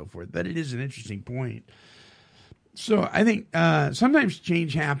him and so forth. But it is an interesting point. So I think sometimes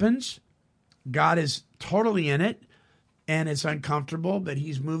change happens. God is totally in it, and it's uncomfortable, but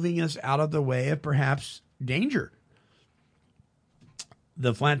he's moving us out of the way of perhaps danger.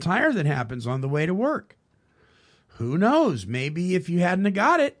 The flat tire that happens on the way to work. Who knows? Maybe if you hadn't have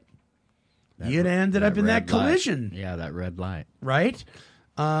got it, you'd ended up in that collision. Yeah, that red light. Right?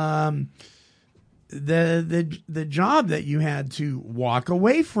 The job that you had to walk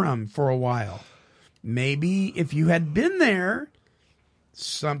away from for a while. Maybe if you had been there,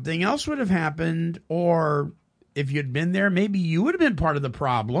 something else would have happened. Or if you'd been there, maybe you would have been part of the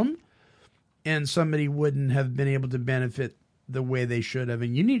problem and somebody wouldn't have been able to benefit the way they should have.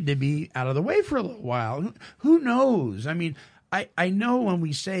 And you need to be out of the way for a little while. Who knows? I mean, I know when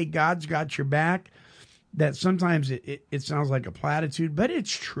we say God's got your back, that sometimes it sounds like a platitude, but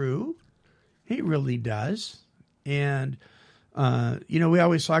it's true. He really does. And, we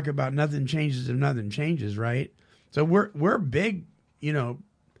always talk about nothing changes if nothing changes, right? So we're big,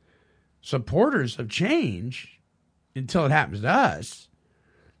 supporters of change until it happens to us.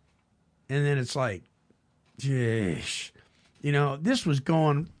 And then it's like, geez, this was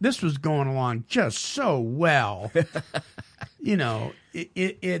going along just so well.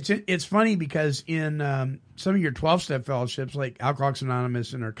 It's funny because in some of your 12-step fellowships, like Alcoholics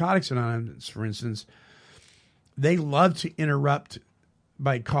Anonymous and Narcotics Anonymous, for instance, they love to interrupt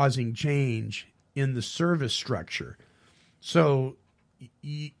by causing change in the service structure. So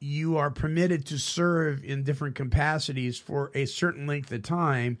you are permitted to serve in different capacities for a certain length of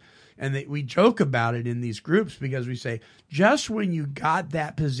time. And we joke about it in these groups because we say, just when you got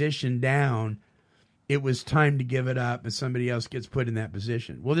that position down, it was time to give it up and somebody else gets put in that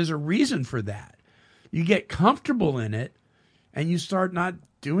position. Well, there's a reason for that. You get comfortable in it and you start not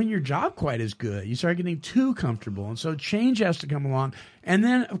doing your job quite as good. You start getting too comfortable. And so change has to come along. And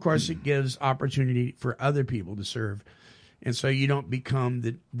then, of course, it gives opportunity for other people to serve. And so you don't become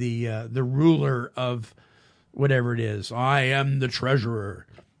the ruler of whatever it is. I am the treasurer.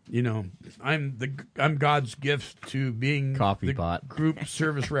 You know, I'm God's gift to being Coffee pot. Group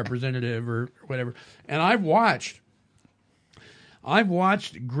service representative or whatever. And I've watched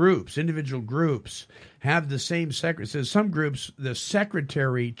groups, individual groups, have the same secretary. So some groups, the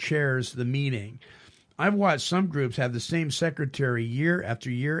secretary chairs the meeting. I've watched some groups have the same secretary year after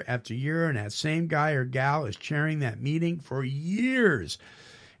year after year, and that same guy or gal is chairing that meeting for years.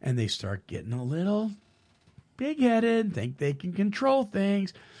 And they start getting a little big-headed, think they can control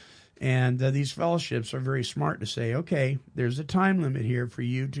things. And these fellowships are very smart to say, okay, there's a time limit here for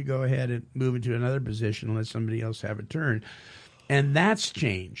you to go ahead and move into another position and let somebody else have a turn. And that's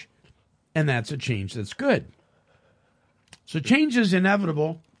change. And that's a change that's good. So change is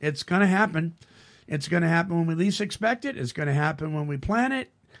inevitable. It's going to happen. It's going to happen when we least expect it. It's going to happen when we plan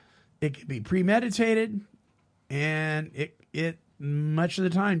it. It can be premeditated. And it much of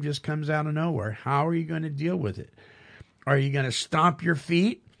the time just comes out of nowhere. How are you going to deal with it? Are you going to stomp your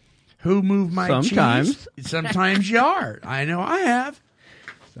feet? Who moved my Sometimes. cheese? Sometimes you are. I know I have.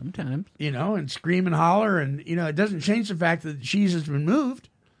 Sometimes. You know, and scream and holler. And, you know, it doesn't change the fact that the cheese has been moved.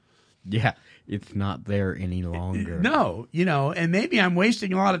 Yeah, it's not there any longer. No, you know, and maybe I'm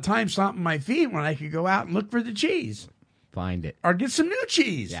wasting a lot of time stomping my feet when I could go out and look for the cheese. Find it. Or get some new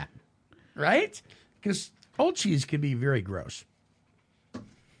cheese. Yeah. Right? Because old cheese can be very gross.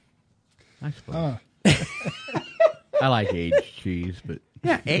 I suppose. I like aged cheese, but...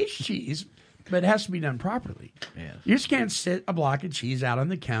 Yeah, aged cheese, but it has to be done properly. Yes. You just can't sit a block of cheese out on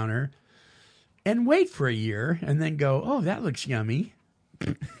the counter and wait for a year and then go, oh, that looks yummy.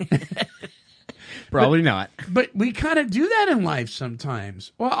 Probably not. But we kind of do that in life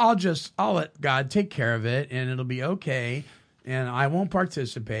sometimes. Well, I'll let God take care of it and it'll be okay and I won't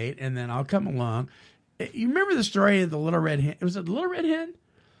participate and then I'll come along. You remember the story of the little red hen? Was it the little red hen?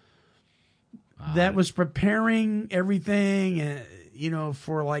 That was preparing everything, you know,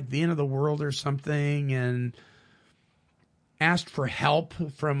 for like the end of the world or something, and asked for help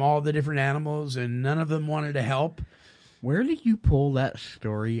from all the different animals, and none of them wanted to help. Where did you pull that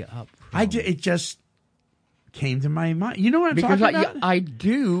story up from? It just came to my mind. You know what I'm because talking about? I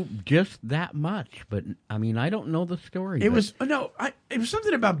do just that much, but I mean I don't know the story. It was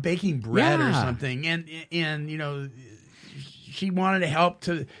something about baking bread or Yeah. something, and you know. She wanted to help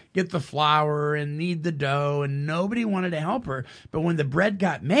to get the flour and knead the dough, and nobody wanted to help her. But when the bread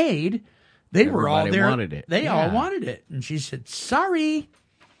got made, they were all Everybody there. wanted it. They Yeah. all wanted it. And she said, sorry.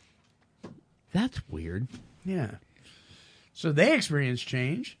 That's weird. Yeah. So they experienced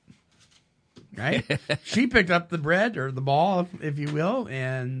change, right? She picked up the bread or the ball, if you will,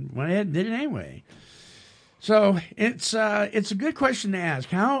 and went ahead and did it anyway. So it's a good question to ask.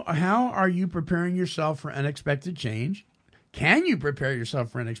 How are you preparing yourself for unexpected change? Can you prepare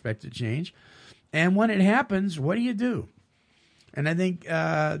yourself for unexpected change? And when it happens, what do you do? And I think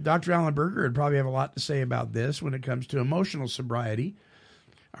Dr. Alan Berger would probably have a lot to say about this when it comes to emotional sobriety.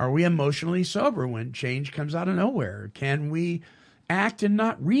 Are we emotionally sober when change comes out of nowhere? Can we act and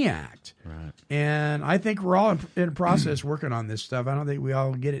not react? Right. And I think we're all in a process working on this stuff. I don't think we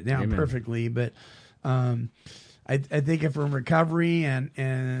all get it down Amen. perfectly, but I think if we're in recovery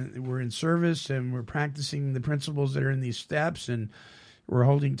and we're in service and we're practicing the principles that are in these steps and we're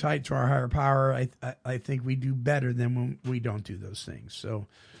holding tight to our higher power, I think we do better than when we don't do those things. So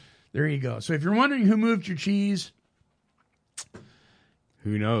there you go. So if you're wondering who moved your cheese,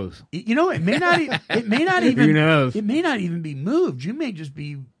 Who knows? you know, it may not even Who knows? It may not even be moved. You may just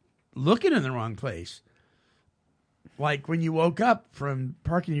be looking in the wrong place. Like when you woke up from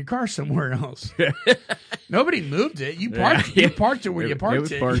parking your car somewhere else. Nobody moved it. You parked. You parked it where you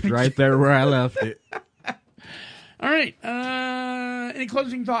parked it. It was parked right there where I left it. All right. Any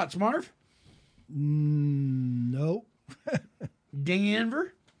closing thoughts, Marv? Nope.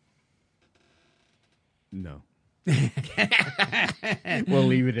 Denver? No. We'll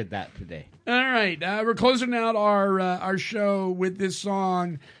leave it at that today. All right. We're closing out our show with this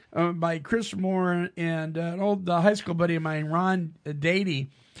song by Chris Moore and an old high school buddy of mine, Ron Dady.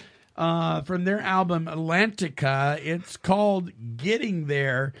 from their album Atlantica. It's called Getting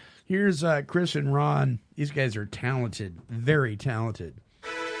There. Here's Chris and Ron. These guys are talented, very talented.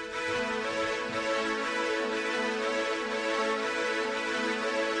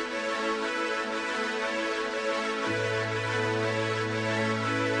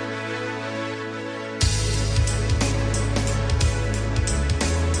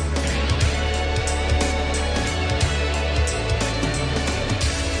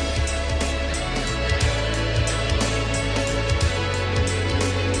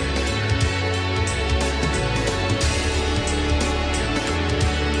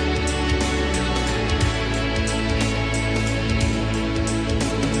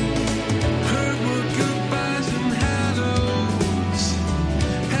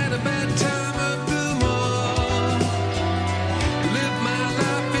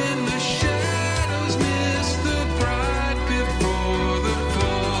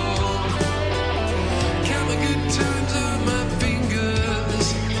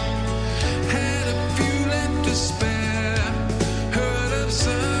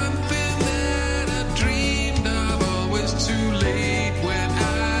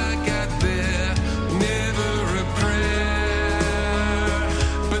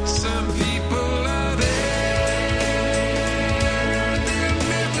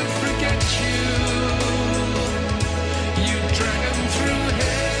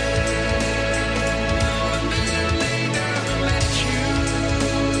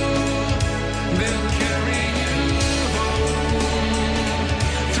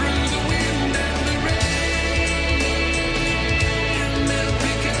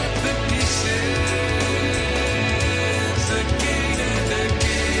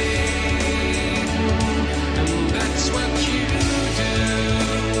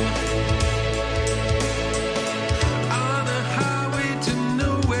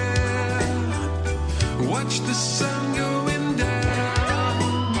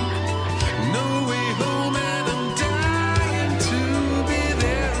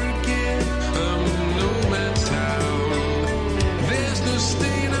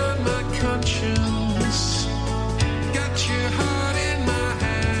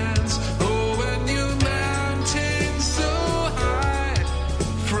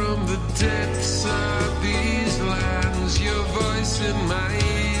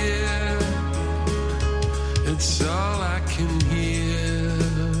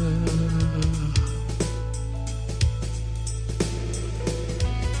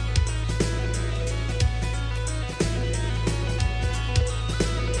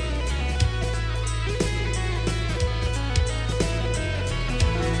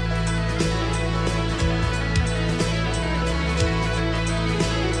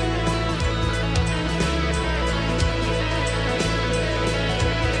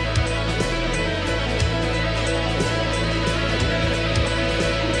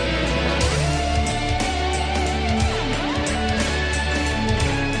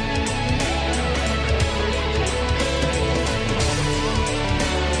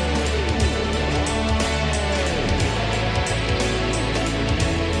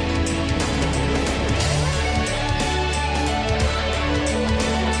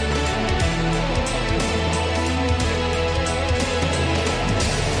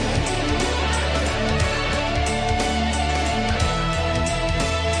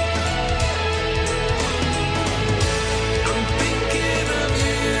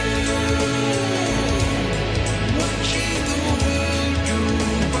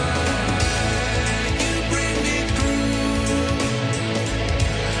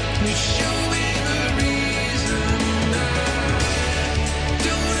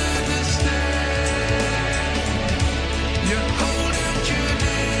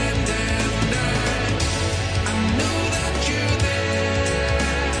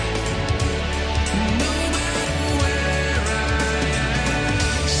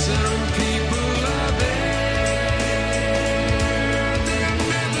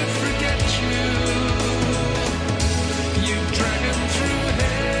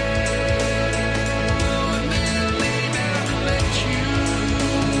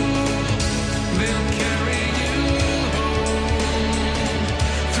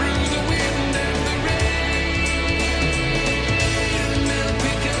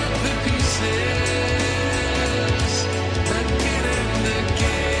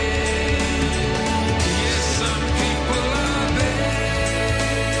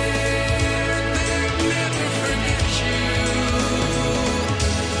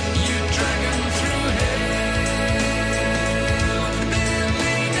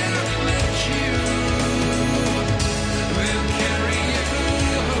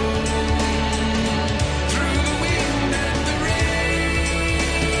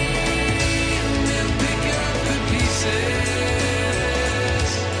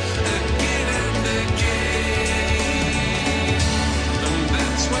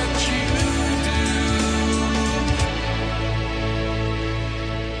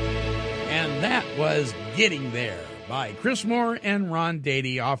 And that was Getting There by Chris Moore and Ron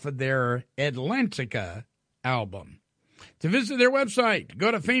Dady off of their Atlantica album. To visit their website, go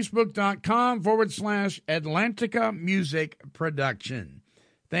to facebook.com/Atlantica Music Production.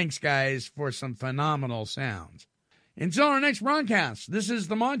 Thanks, guys, for some phenomenal sounds. Until our next broadcast, this is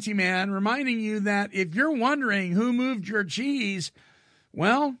the Monty Man reminding you that if you're wondering who moved your cheese,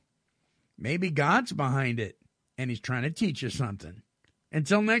 well, maybe God's behind it, and he's trying to teach you something.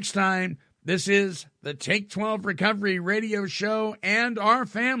 Until next time, this is the Take 12 Recovery Radio Show and our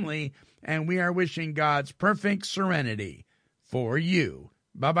family, and we are wishing God's perfect serenity for you.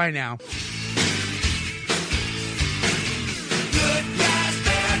 Bye-bye now. Good guys,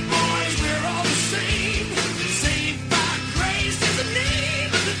 bad boys, we're all the same. Saved by grace is the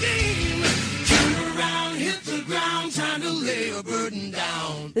name of the game. Turn around, hit the ground, time to lay a burden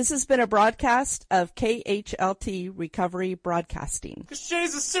down. This has been a broadcast of KHLT Recovery Broadcasting. 'Cause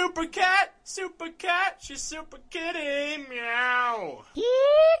she's a super cat, she's super kitty, meow. Here,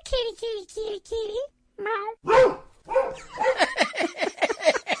 kitty, kitty, kitty, kitty.